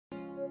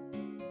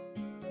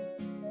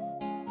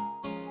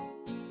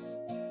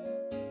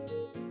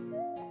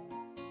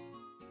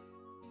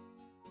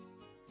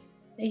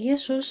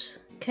ኢየሱስ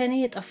ከኔ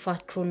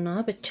የጠፋችሁና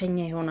ብቸኛ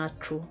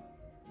የሆናችሁ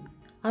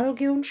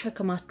አሮጌውን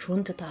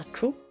ሸክማችሁን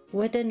ትታችሁ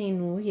ወደኔ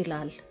ኑ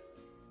ይላል።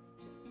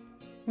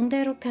 እንደ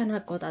አውሮፓውያን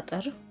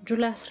አቆጣጠር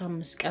ጁላይ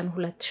 15 ቀን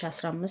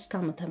 2015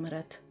 ዓ.ም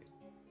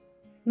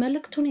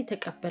መልዕክቱን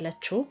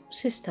የተቀበለችው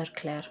ሲስተር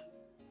ክሌር።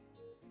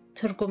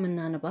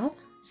 ትርጉምና ንባብ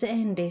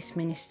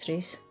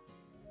ሚኒስትሪስ።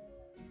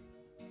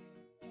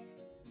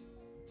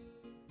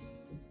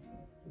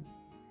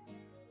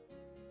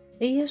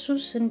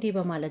 ኢየሱስ እንዲህ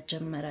በማለት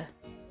ጀመረ።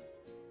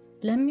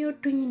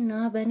 ለሚወዱኝና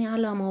በእኔ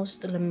ዓላማ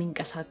ውስጥ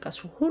ለሚንቀሳቀሱ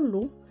ሁሉ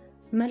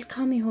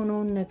መልካም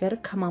የሆነውን ነገር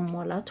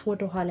ከማሟላት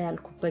ወደ ኋላ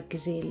ያልኩበት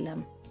ጊዜ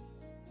የለም።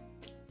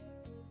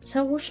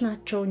 ሰዎች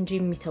ናቸው እንጂ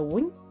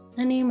የሚተዉኝ፣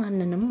 እኔ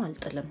ማንንም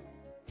አልጥልም።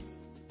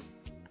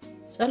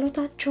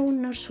 ፀሎታቸው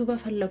እነርሱ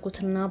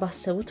በፈለጉትና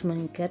ባሰቡት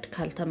መንገድ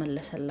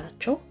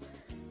ካልተመለሰላቸው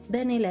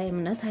በእኔ ላይ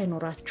እምነት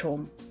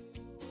አይኖራቸውም።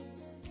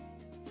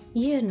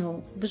 ይህ ነው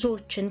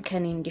ብዙዎችን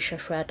ከኔ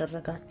እንዲሸሹ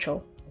ያደረጋቸው።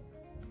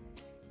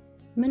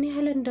 ምን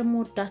ያህል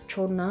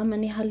እንደምወዳቸውና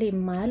ምን ያህል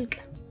የማያልቅ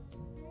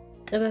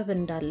ጥበብ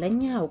እንዳለኝ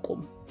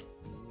አያውቁም።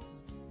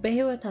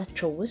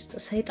 በህይወታቸው ውስጥ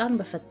ሰይጣን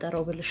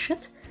በፈጠረው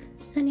ብልሽት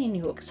እኔን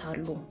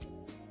ይወቅሳሉ።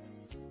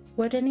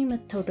 ወደኔ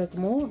መተው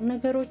ደግሞ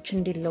ነገሮች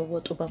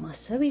እንዲለወጡ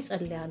በማሰብ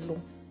ይጸልያሉ።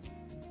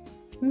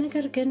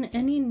 ነገር ግን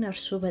እኔ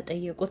እነርሱ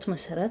በጠየቁት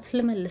መሰረት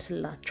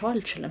ልመልስላቸው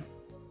አልችልም።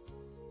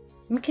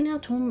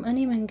 ምክንያቱም እኔ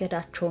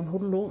መንገዳቸውን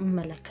ሁሉ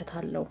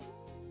እመለከታለሁ።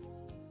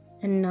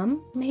 እናም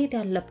መሄድ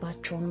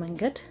ያለባቸውን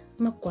መንገድ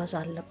መጓዝ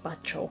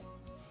አለባቸው።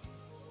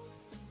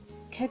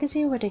 ከጊዜ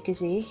ወደ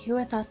ጊዜ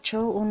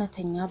ህይወታቸው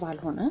እውነተኛ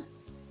ባልሆነ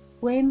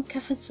ወይም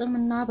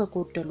ከፍጽምና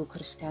በጎደሉ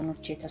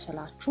ክርስቲያኖች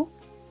የተሰላችሁ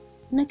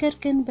ነገር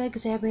ግን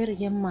በእግዚአብሔር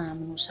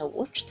የማያምኑ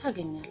ሰዎች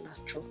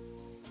ታገኛላችሁ።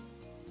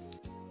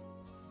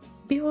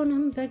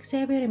 ቢሆንም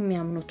በእግዚአብሔር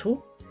የሚያምኑቱ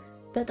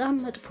በጣም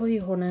መጥፎ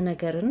የሆነ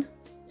ነገርን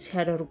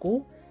ሲያደርጉ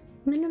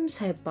ምንም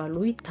ሳይባሉ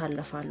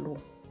ይታለፋሉ።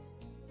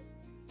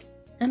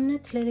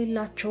 እምነት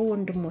ለሌላቸው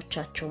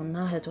ወንድሞቻቸውና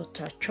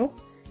እህቶቻቸው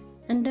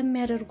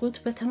እንደሚያደርጉት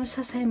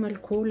በተመሳሳይ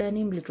መልኩ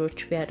ለኔም ልጆች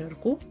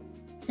ቢያደርጉ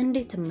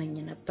እንዴት እመኝ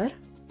ነበር።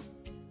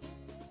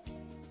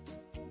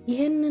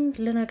 ይህንን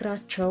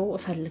ልነግራቸው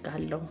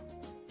እፈልጋለሁ።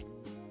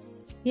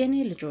 የኔ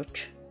ልጆች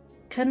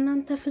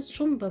ከናንተ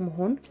ፍጹም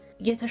በመሆን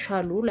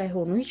የተሻሉ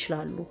ላይሆኑ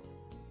ይችላሉ።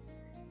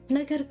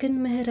 ነገር ግን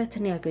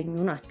ምህረትን ያገኙ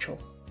ናቸው።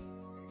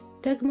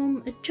 ደግሞም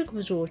እጅግ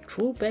ብዙዎቹ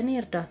በእኔ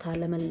እርዳታ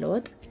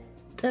ለመለወጥ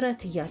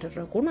ጥረት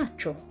እያደረጉ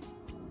ናቸው።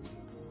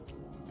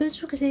 ብዙ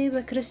ጊዜ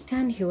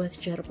በክርስቲያን ህይወት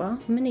ጀርባ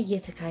ምን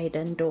እየተካሄደ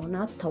እንደሆነ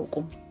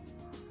አታውቁም።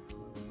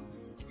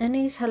 እኔ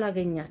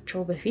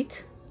ሳላገኛቸው በፊት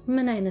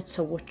ምን አይነት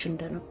ሰዎች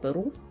እንደነበሩ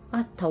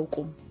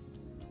አታውቁም።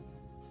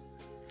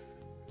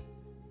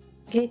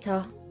 ጌታ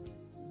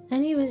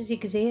እኔ በዚህ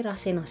ጊዜ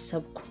ራሴን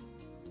አሰብኩ።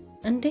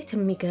 እንዴት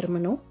የሚገርም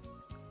ነው።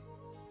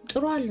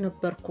 ጥሩ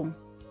አልነበርኩም።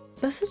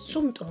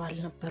 በፍጹም ጥሩ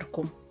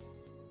አልነበርኩም።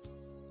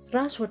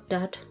 ራስ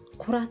ወዳድ፣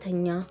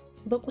 ኩራተኛ፣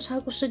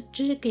 በቁሳቁስ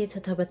እጅግ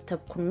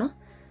የተተበተብኩና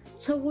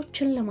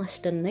ሰዎችን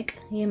ለማስደነቅ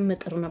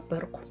የምጥር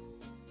ነበርኩ።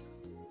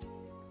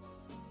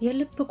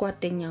 የልብ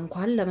ጓደኛ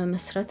እንኳን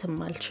ለመመስረት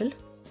ማልችል፣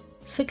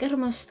 ፍቅር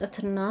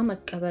መስጠትና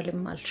መቀበል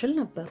ማልችል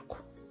ነበርኩ።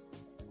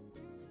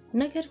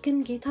 ነገር ግን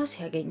ጌታ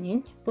ሲያገኘኝ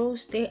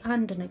በውስጤ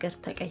አንድ ነገር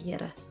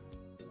ተቀየረ።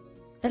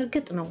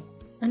 እርግጥ ነው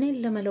እኔን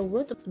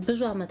ለመለወጥ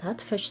ብዙ ዓመታት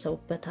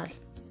ፈጅተውበታል።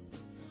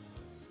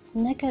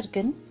 ነገር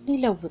ግን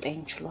ሊለውጠኝ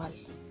ችሏል።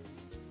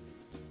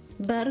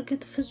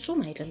 በእርግጥ ፍጹም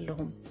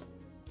አይደለሁም።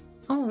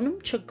 አሁንም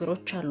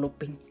ችግሮች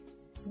አሉብኝ።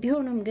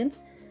 ቢሆንም ግን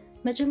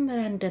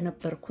መጀመሪያ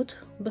እንደነበርኩት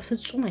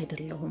በፍጹም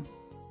አይደለሁም።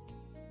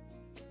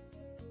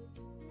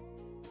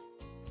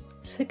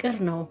 ፍቅር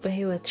ነው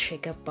በህይወትሽ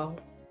የገባው።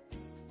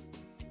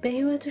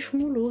 በህይወትሽ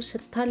ሙሉ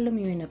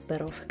ስታልሚው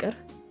የነበረው ፍቅር፣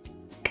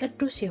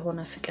 ቅዱስ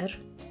የሆነ ፍቅር፣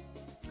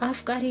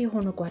 አፍቃሪ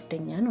የሆነ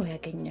ጓደኛ ነው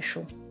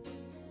ያገኘሽው።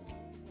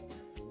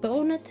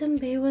 በእውነትም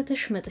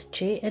በህይወትሽ መጥቼ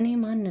እኔ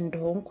ማን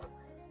እንደሆንኩ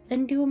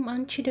እንዲሁም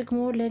አንቺ ደግሞ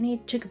ለኔ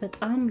እጅግ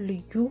በጣም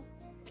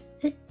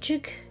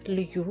እጅግ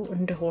ልዩ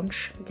እንደሆንሽ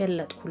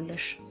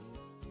ገለጥኩልሽ።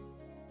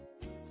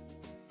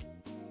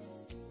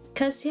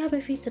 ከዚያ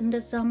በፊት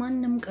እንደዛ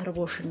ማንንም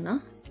ቀርቦሽና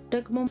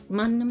ደግሞ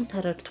ማንንም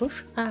ተረድቶሽ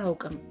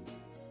አያውቅም።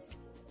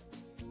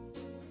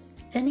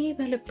 እኔ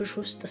በልብሽ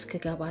ውስጥ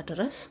እስከገባ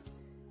ድረስ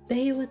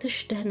በህይወትሽ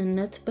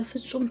ደህንነት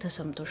በፍጹም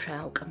ተሰምቶሽ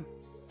አያውቅም።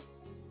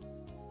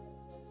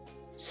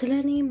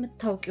 ስለኔ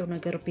የምታውቂው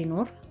ነገር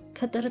ቢኖር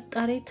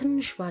ከጥርጣሬ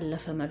ትንሽ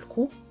ባለፈ መልኩ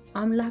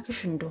አምላክሽ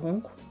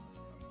እንደሆንኩ፣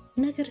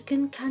 ነገር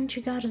ግን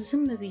ካንቺ ጋር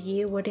ዝም ብዬ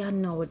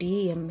ወዲያና ወዲህ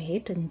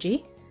የምሄድ እንጂ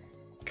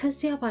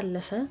ከዚያ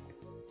ባለፈ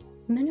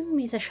ምንም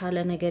የተሻለ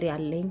ነገር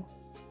ያለኝ፣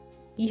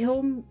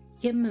 ይሄውም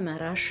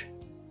የምመራሽ፣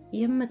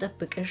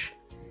 የምጠብቅሽ፣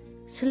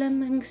 ስለ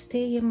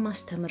መንግስቴ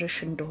የማስተምርሽ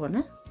እንደሆነ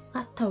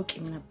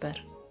አታውቂም ነበር።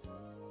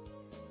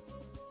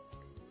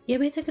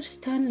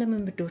 የቤተክርስቲያን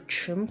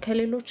ልምምዶችሽም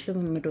ከሌሎች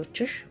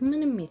ልምምዶችሽ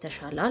ምንም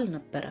የተሻለ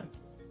አልነበረም።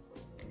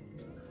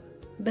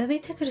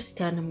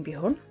 በቤተክርስቲያንም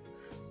ቢሆን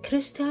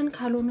ክርስቲያን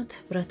ካልሆኑት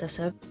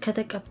ህብረተሰብ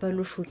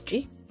ከተቀበሉሽ ውጪ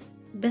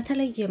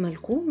በተለየ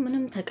መልኩ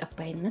ምንም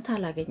ተቀባይነት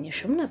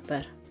አላገኘሽም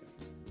ነበር።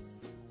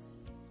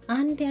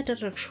 አንድ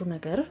ያደረግሽው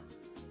ነገር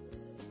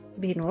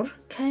ቢኖር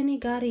ከእኔ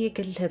ጋር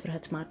የግል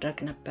ህብረት ማድረግ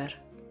ነበር።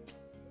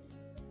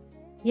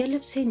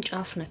 የልብሴን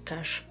ጫፍ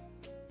ነካሽ።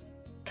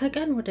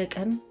 ከቀን ወደ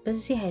ቀን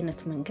በዚህ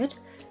አይነት መንገድ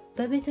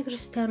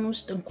በቤተክርስቲያን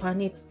ውስጥ እንኳን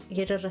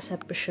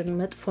የደረሰብሽን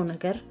መጥፎ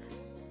ነገር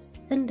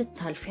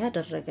እንድታልፊ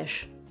ያደረገሽ።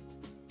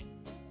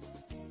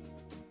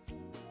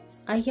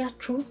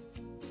 አያችሁ፣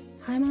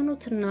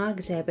 ሃይማኖትና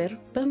እግዚአብሔር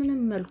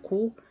በምንም መልኩ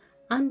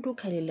አንዱ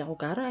ከሌላው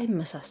ጋር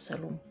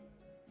አይመሳሰሉም።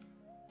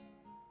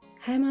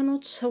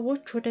 ሃይማኖት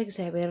ሰዎች ወደ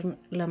እግዚአብሔር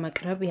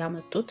ለመቅረብ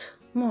ያመጡት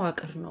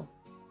መዋቅር ነው።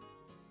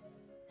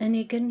 እኔ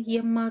ግን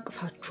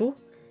የማቅፋችሁ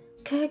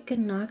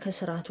ከህግና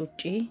ከሥርዓት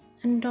ውጪ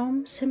እንደውም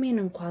ስሜን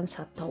እንኳን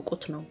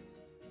ሳታውቁት ነው።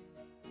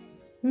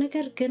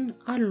 ነገር ግን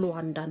አሉ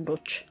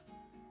አንዳንዶች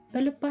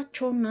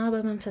በልባቸውና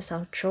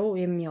በመንፈሳቸው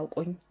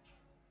የሚያውቁኝ፣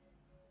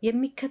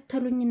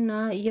 የሚከተሉኝና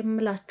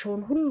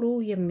የምላቸውን ሁሉ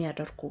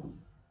የሚያደርጉ።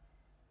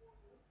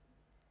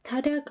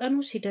 ታዲያ ቀኑ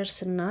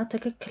ሲደርስና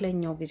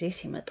ትክክለኛው ጊዜ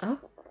ሲመጣ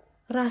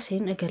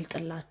ራሴን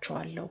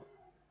እገልጥላቸዋለሁ።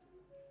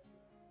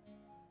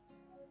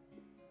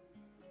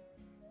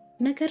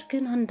 ነገር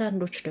ግን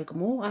አንዳንዶች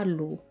ደግሞ አሉ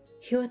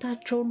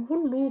ህይወታቸውን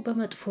ሁሉ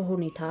በመጥፎ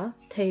ሁኔታ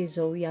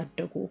ተይዘው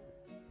ያደጉ፣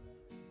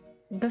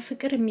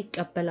 በፍቅር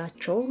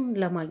የሚቀበላቸውን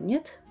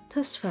ለማግኘት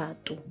ተስፋ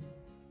ያጡ።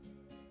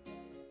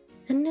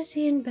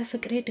 እነዚህን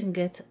በፍቅሬ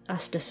ድንገት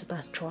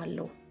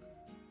አስደስታቸዋለሁ።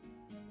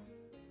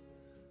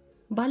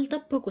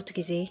 ባልጠበቁት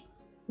ጊዜ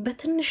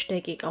በትንሽ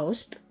ደቂቃ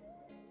ውስጥ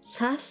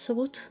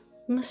ሳያስቡት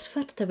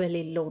መስፈርት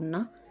በሌለውና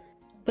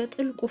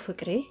በጥልቁ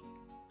ፍቅሬ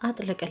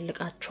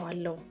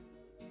አጥለቀልቃቸዋለሁ።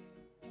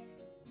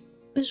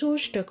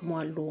 ብዙዎች ደግሞ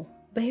አሉ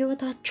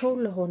በህይወታቸው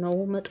ለሆነው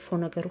መጥፎ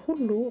ነገር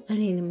ሁሉ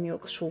እኔን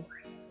የሚወቅሱ።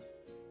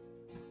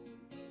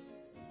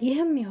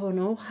 ይህም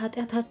የሆነው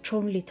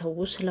ኃጢአታቸውን ሊተዉ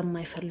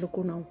ስለማይፈልጉ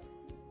ነው።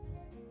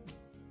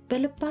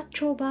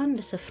 በልባቸው በአንድ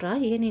ስፍራ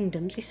የኔን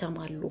ድምጽ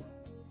ይሰማሉ።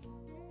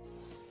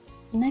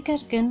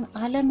 ነገር ግን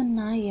ዓለምና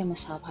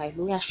የመሳብ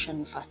ኃይሉ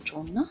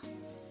ያሸንፋቸውና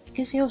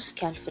ጊዜው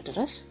እስኪያልፍ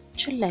ድረስ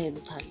ችላ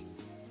ይሉታል።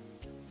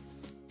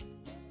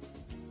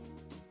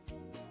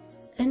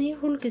 እኔ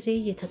ሁል ጊዜ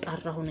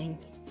እየተጣራሁ ነኝ።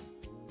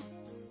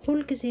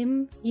 ሁል ጊዜም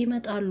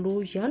ይመጣሉ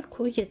እያልኩ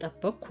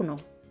እየጠበቅኩ ነው።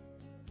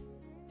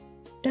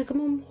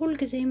 ደግሞም ሁል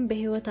ጊዜም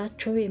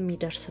በህይወታቸው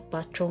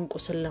የሚደርስባቸውን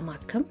ቁስል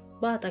ለማከም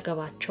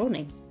በአጠገባቸው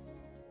ነኝ።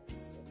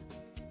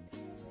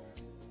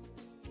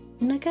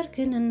 ነገር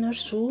ግን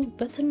እነርሱ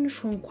በትንሹ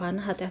እንኳን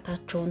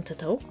ኃጢአታቸውን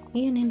ትተው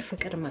የኔን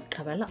ፍቅር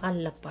መቀበል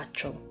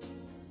አለባቸው።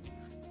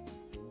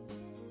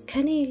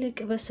 ከኔ ይልቅ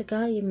በስጋ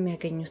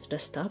የሚያገኙት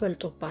ደስታ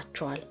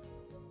በልጦባቸዋል።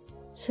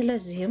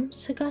 ስለዚህም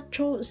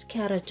ስጋቸው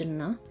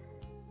እስኪያረጅና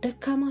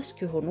ደካማ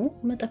እስኪሆኑ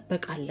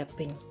መጠበቅ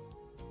አለብኝ።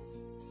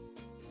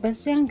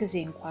 በዚያን ጊዜ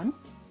እንኳን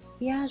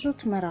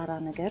የያዙት መራራ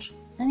ነገር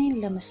እኔን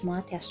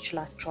ለመስማት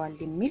ያስችላቸዋል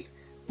የሚል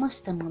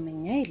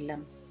ማስተማመኛ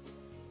የለም።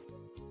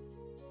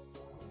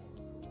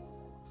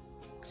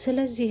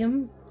 ስለዚህም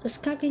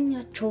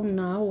እስካገኛቸውና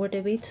ወደ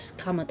ቤት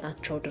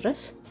እስካመጣቸው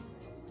ድረስ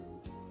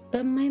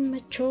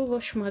በማይመቸው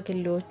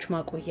በሽማግሌዎች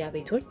ማቆያ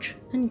ቤቶች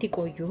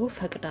እንዲቆዩ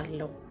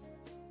ፈቅዳለሁ።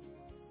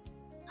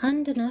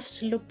 አንድ ነፍስ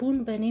ልቡን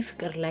በእኔ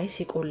ፍቅር ላይ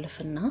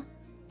ሲቆልፍና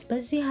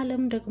በዚህ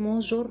ዓለም ደግሞ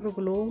ዞር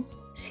ብሎ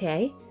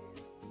ሲያይ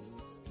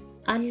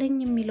አለኝ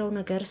የሚለው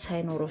ነገር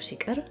ሳይኖረው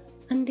ሲቀር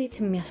እንዴት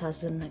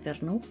የሚያሳዝን ነገር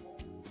ነው።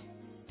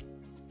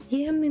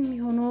 ይህም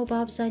የሚሆነው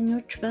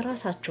በአብዛኞች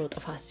በራሳቸው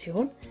ጥፋት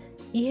ሲሆን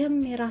ይህም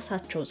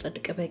የራሳቸው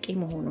ጽድቅ በቂ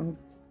መሆኑን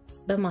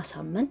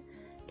በማሳመን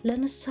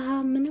ለንስሐ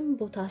ምንም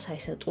ቦታ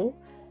ሳይሰጡ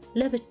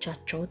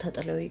ለብቻቸው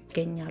ተጥለው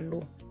ይገኛሉ።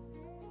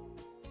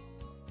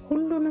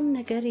 ሁሉንም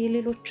ነገር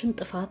የሌሎችን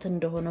ጥፋት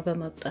እንደሆነ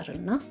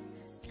በመቁጠርና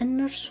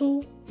እነርሱ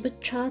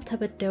ብቻ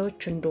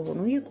ተበዳዮች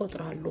እንደሆኑ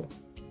ይቆጥራሉ።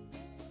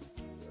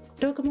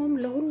 ደግሞም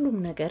ለሁሉም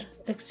ነገር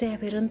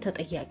እግዚአብሔርን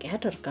ተጠያቂ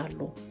ያደርጋሉ።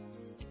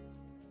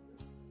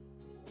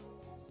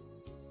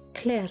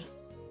 ክሌር፣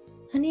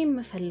 እኔ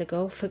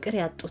የምፈልገው ፍቅር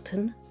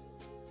ያጡትን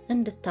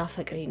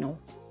እንድታፈቅሪ ነው።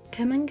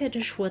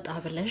 ከመንገድሽ ወጣ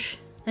ብለሽ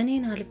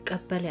እኔን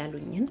አልቀበል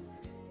ያሉኝን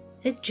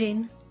እጄን፣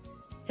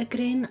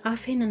 እግሬን፣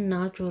 አፌንና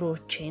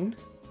ጆሮዎቼን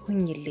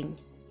ሁኝልኝ።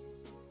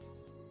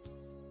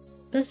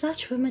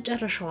 በዛች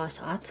በመጨረሻዋ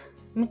ሰዓት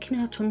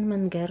ምክንያቱን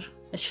መንገር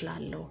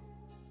እችላለሁ።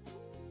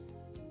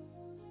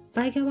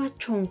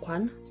 ባይገባቸው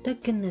እንኳን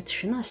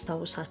ደግነትሽን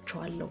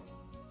አስታውሳቸዋለሁ።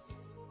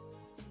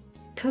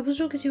 ከብዙ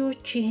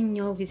ጊዜዎች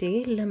ይህኛው ጊዜ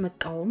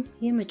ለመቃወም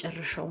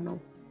የመጨረሻው ነው።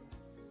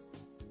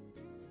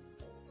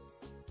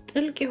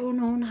 ጥልቅ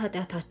የሆነውን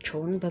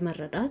ኃጢአታቸውን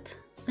በመረዳት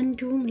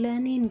እንዲሁም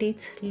ለእኔ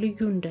እንዴት ልዩ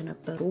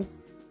እንደነበሩ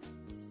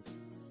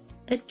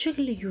እጅግ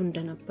ልዩ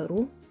እንደነበሩ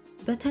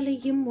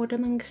በተለይም ወደ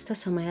መንግስተ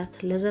ሰማያት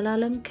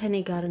ለዘላለም ከኔ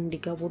ጋር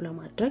እንዲገቡ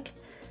ለማድረግ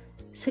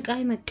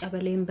ስቃይ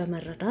መቀበሌን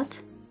በመረዳት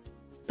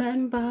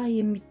በእንባ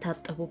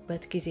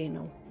የሚታጠቡበት ጊዜ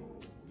ነው።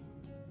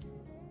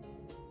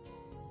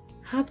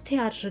 ሀብቴ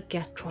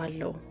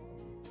አድርጌያችኋለሁ፣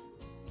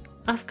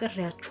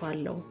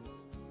 አፍቅሬያችኋለሁ፣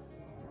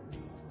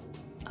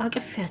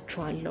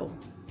 አቅፌያችኋለሁ፣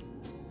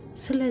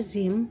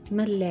 ስለዚህም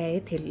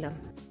መለያየት የለም።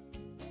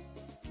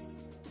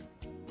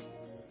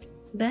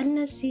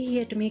 በእነዚህ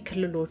የዕድሜ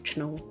ክልሎች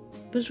ነው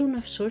ብዙ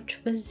ነፍሶች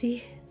በዚህ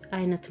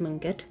አይነት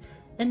መንገድ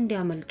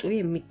እንዲያመልጡ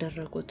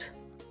የሚደረጉት።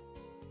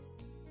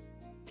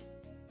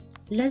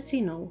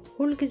 ለዚህ ነው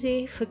ሁልጊዜ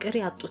ፍቅር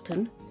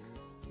ያጡትን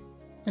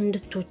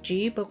እንድትወጂ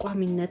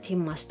በቋሚነት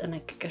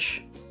የማስጠነቅቅሽ።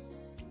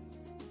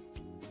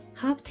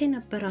 ሀብት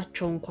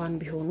የነበራቸው እንኳን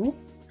ቢሆኑ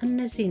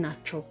እነዚህ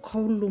ናቸው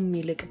ከሁሉም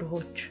ይልቅ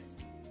ድሆች።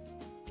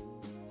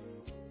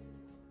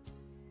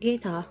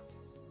 ጌታ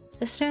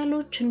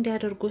እስራኤሎች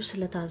እንዲያደርጉ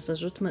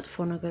ስለታዘዙት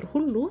መጥፎ ነገር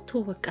ሁሉ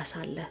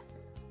ትወቀሳለህ።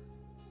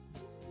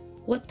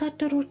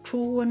 ወታደሮቹ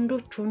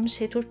ወንዶቹን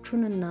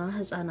ሴቶቹንና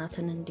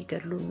ሕፃናትን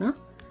እንዲገሉና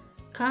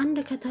ከአንድ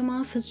ከተማ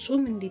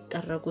ፍጹም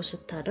እንዲጠረጉ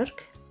ስታደርግ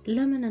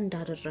ለምን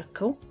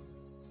እንዳደረከው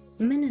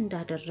ምን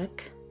እንዳደረክ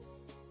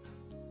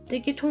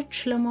ጥቂቶች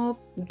ለማወቅ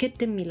ግድ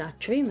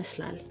የሚላቸው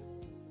ይመስላል።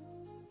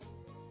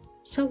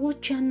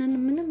 ሰዎች ያንን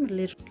ምንም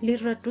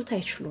ሊረዱት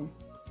አይችሉም።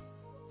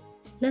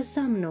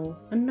 ለዛም ነው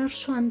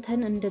እነርሱ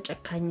አንተን እንደ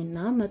ጨካኝና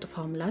መጥፎ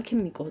አምላክ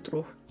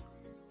የሚቆጥሩህ።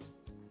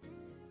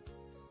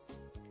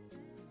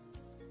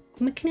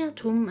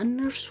 ምክንያቱም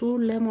እነርሱ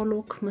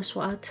ለሞሎክ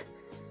መስዋዕት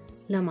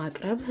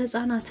ለማቅረብ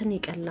ሕፃናትን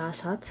የቀላ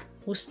እሳት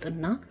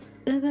ውስጥና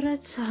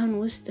በብረት ሳህን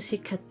ውስጥ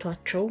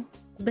ሲከቷቸው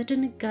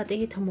በድንጋጤ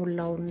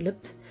የተሞላውን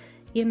ልብ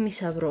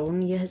የሚሰብረውን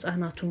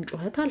የሕፃናቱን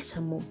ጩኸት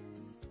አልሰሙም።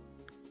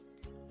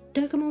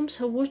 ደግሞም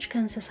ሰዎች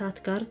ከእንስሳት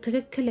ጋር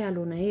ትክክል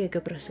ያልሆነ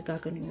የግብረ ሥጋ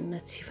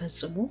ግንኙነት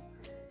ሲፈጽሙ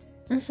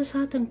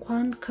እንስሳት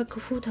እንኳን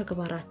ከክፉ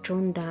ተግባራቸው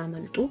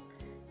እንዳያመልጡ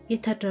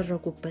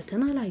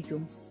የተደረጉበትን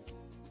አላዩም።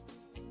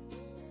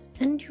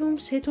 እንዲሁም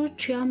ሴቶች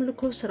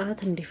የአምልኮ ሥርዓት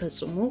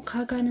እንዲፈጽሙ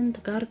ከአጋንንት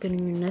ጋር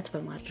ግንኙነት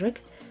በማድረግ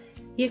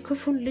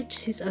የክፉን ልጅ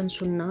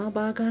ሲጸንሱና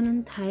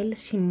በአጋንንት ኃይል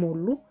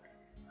ሲሞሉ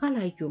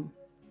አላዩም።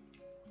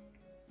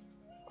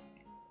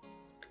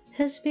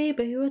 ሕዝቤ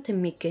በሕይወት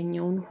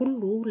የሚገኘውን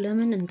ሁሉ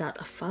ለምን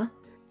እንዳጠፋ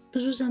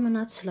ብዙ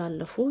ዘመናት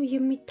ስላለፉ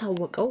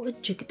የሚታወቀው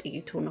እጅግ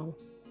ጥቂቱ ነው።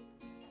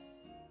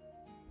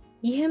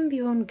 ይህም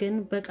ቢሆን ግን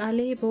በቃሌ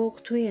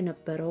በወቅቱ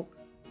የነበረው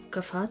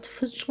ክፋት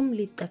ፍጹም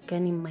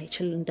ሊጠገን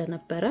የማይችል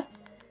እንደነበረ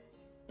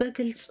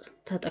በግልጽ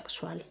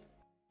ተጠቅሷል።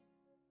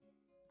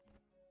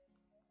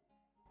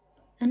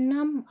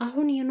 እናም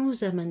አሁን የኖህ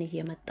ዘመን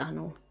እየመጣ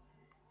ነው።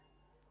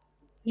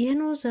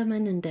 የኖህ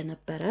ዘመን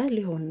እንደነበረ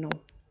ሊሆን ነው።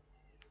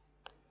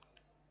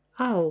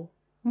 አዎ፣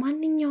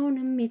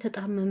 ማንኛውንም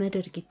የተጣመመ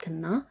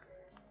ድርጊትና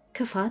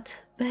ክፋት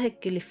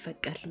በሕግ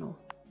ሊፈቀድ ነው።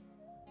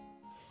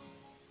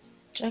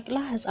 ጨቅላ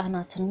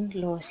ሕፃናትን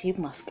ለወሲብ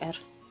ማፍቀር፣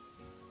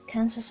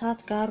 ከእንስሳት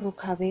ጋር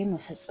ሩካቤ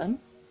መፈጸም፣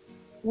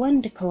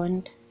 ወንድ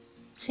ከወንድ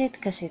ሴት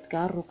ከሴት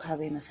ጋር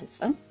ሩካቤ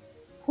መፈጸም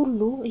ሁሉ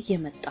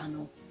እየመጣ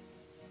ነው።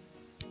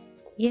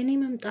 የኔ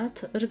መምጣት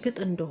እርግጥ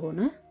እንደሆነ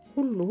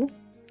ሁሉ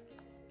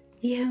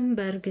ይህም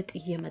በእርግጥ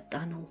እየመጣ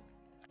ነው።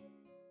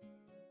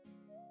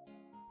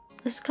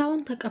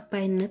 እስካሁን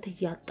ተቀባይነት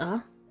እያጣ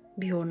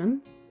ቢሆንም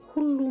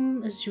ሁሉም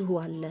እዚሁ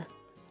አለ።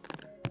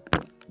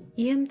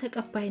 ይህም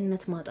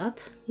ተቀባይነት ማጣት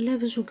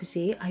ለብዙ ጊዜ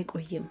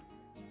አይቆይም።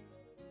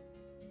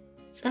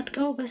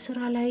 ጸድቀው በሥራ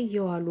ላይ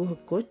የዋሉ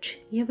ሕጎች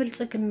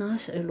የብልጽግና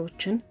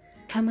ስዕሎችን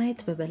ከማየት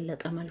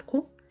በበለጠ መልኩ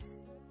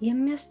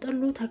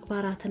የሚያስጠሉ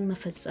ተግባራትን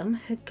መፈጸም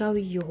ሕጋዊ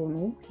የሆኑ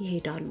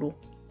ይሄዳሉ።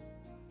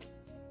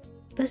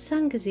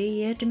 በዛን ጊዜ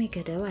የዕድሜ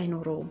ገደብ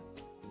አይኖረውም።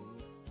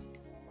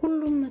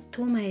 ሁሉም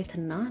መጥቶ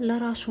ማየትና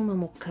ለራሱ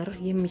መሞከር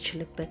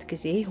የሚችልበት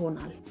ጊዜ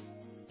ይሆናል።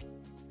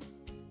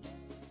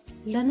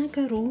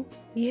 ለነገሩ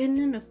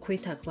ይህንን እኩይ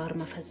ተግባር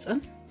መፈጸም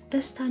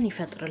ደስታን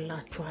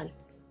ይፈጥርላችኋል።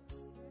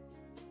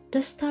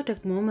 ደስታ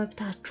ደግሞ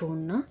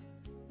መብታችሁና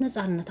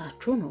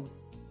ነፃነታችሁ ነው።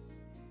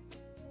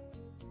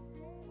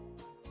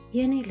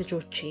 የኔ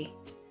ልጆቼ፣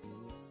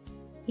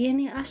 የኔ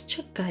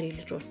አስቸጋሪ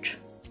ልጆች፣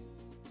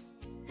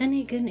 እኔ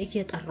ግን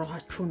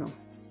እየጠራኋችሁ ነው።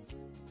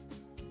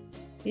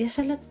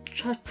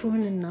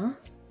 የሰለቻችሁንና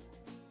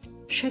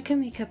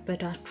ሸክም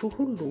የከበዳችሁ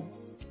ሁሉ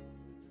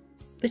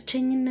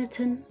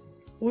ብቸኝነትን፣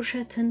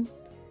 ውሸትን፣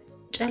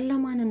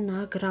 ጨለማንና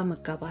ግራ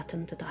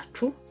መጋባትን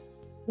ትታችሁ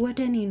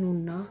ወደኔ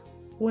ኑና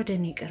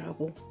ወደኔ ቅረቡ።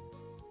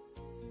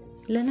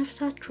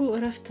 ለነፍሳችሁ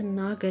እረፍትና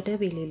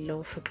ገደብ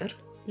የሌለው ፍቅር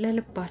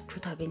ለልባችሁ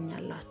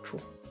ታገኛላችሁ።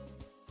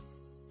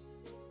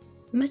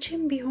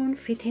 መቼም ቢሆን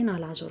ፊቴን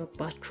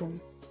አላዞርባችሁም።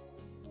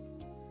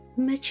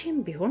 መቼም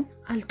ቢሆን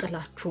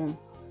አልጥላችሁም።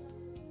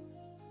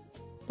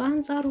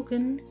 በአንጻሩ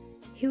ግን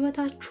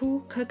ሕይወታችሁ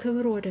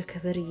ከክብር ወደ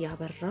ክብር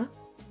እያበራ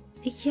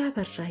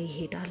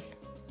ይሄዳል።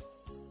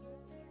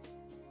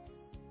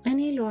 እኔ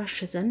ለዋሽ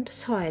ዘንድ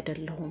ሰው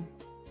አይደለሁም።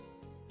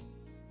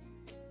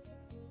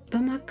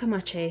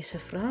 በማከማቻዬ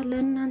ስፍራ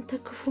ለእናንተ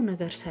ክፉ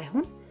ነገር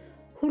ሳይሆን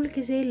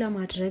ሁልጊዜ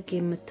ለማድረግ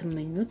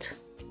የምትመኙት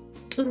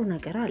ጥሩ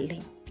ነገር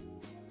አለኝ።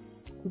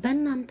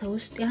 በእናንተ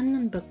ውስጥ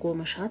ያንን በጎ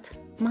መሻት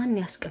ማን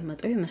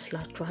ያስቀመጠው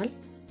ይመስላችኋል?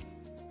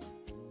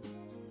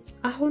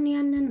 አሁን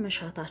ያንን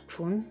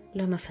መሻታችሁን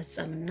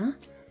ለመፈጸምና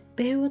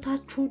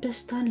በሕይወታችሁ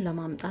ደስታን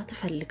ለማምጣት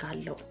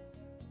እፈልጋለሁ።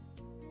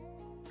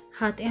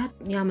 ኃጢአት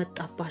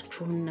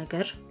ያመጣባችሁን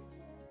ነገር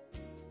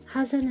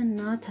ሐዘንና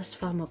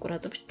ተስፋ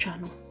መቁረጥ ብቻ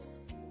ነው።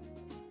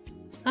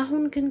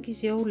 አሁን ግን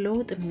ጊዜው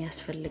ለውጥ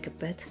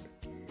የሚያስፈልግበት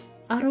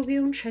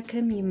አሮጌውን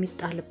ሸክም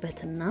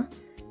የሚጣልበትና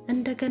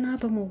እንደገና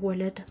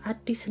በመወለድ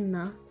አዲስና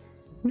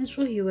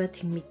ንጹህ ህይወት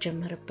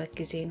የሚጀመርበት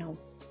ጊዜ ነው።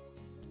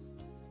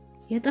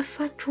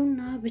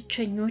 የጠፋችሁና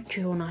ብቸኞች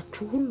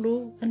የሆናችሁ ሁሉ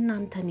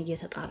እናንተን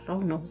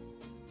እየተጣራው ነው።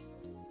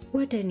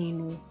 ወደኔ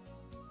ኑ።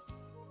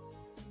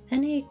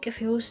 እኔ እቅፌ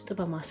ውስጥ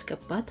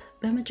በማስገባት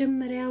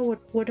በመጀመሪያ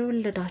ወደ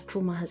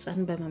ወለዳችሁ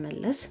ማህፀን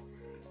በመመለስ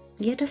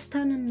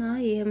የደስታንና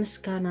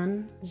የምስጋናን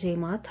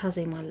ዜማ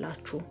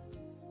ታዜማላችሁ።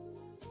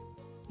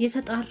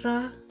 የተጣራ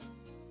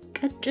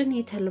ቀጭን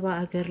የተልባ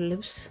እግር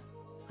ልብስ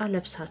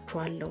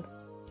አለብሳችኋለሁ።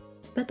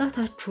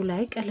 በጣታችሁ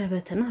ላይ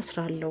ቀለበትን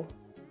አስራለሁ።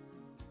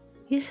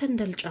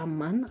 የሰንደል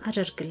ጫማን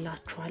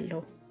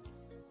አደርግላችኋለሁ።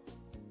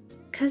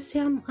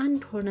 ከዚያም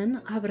አንድ ሆነን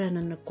አብረን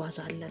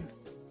እንጓዛለን።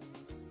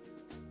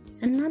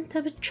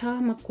 እናንተ ብቻ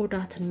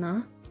መጎዳትና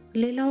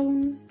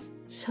ሌላውን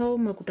ሰው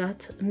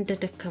መጉዳት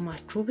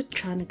እንደደከማችሁ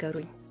ብቻ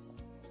ንገሩኝ።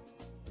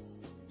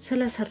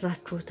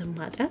 ስለሰራችሁትም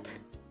ኃጢአት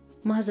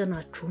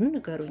ማዘናችሁን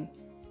ንገሩኝ።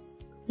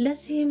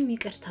 ለዚህም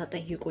ይቅርታ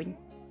ጠይቁኝ።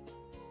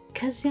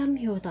 ከዚያም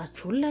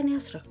ህይወታችሁን ለኔ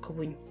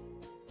አስረክቡኝ።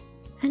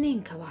 እኔ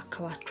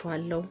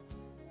እንከባከባችኋለሁ፣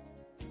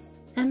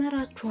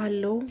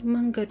 እመራችኋለሁ፣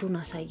 መንገዱን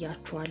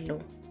አሳያችኋለሁ።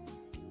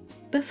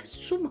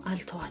 በፍጹም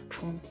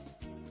አልተዋችሁም።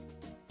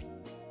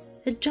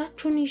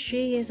 እጃችሁን ይዤ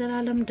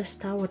የዘላለም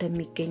ደስታ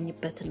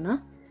ወደሚገኝበትና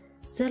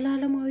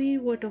ዘላለማዊ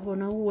ወደ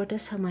ሆነው ወደ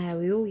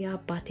ሰማያዊው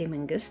የአባቴ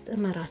መንግስት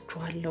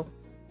እመራችኋለሁ።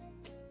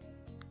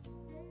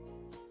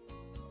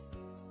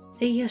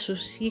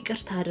 ኢየሱስ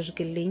ይቅርታ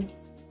አድርግልኝ።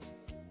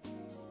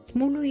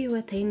 ሙሉ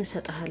ህይወቴን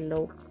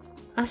እሰጥሃለሁ።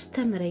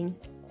 አስተምረኝ፣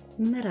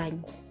 ምራኝ።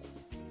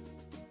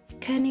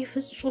 ከኔ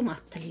ፍጹም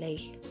አትለይ።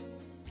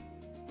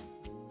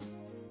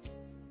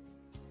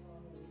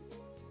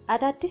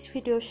 አዳዲስ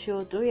ቪዲዮዎች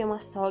ሲወጡ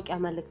የማስታወቂያ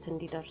መልእክት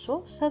እንዲደርሱ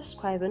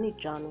ሰብስክራይብን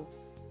ይጫኑ።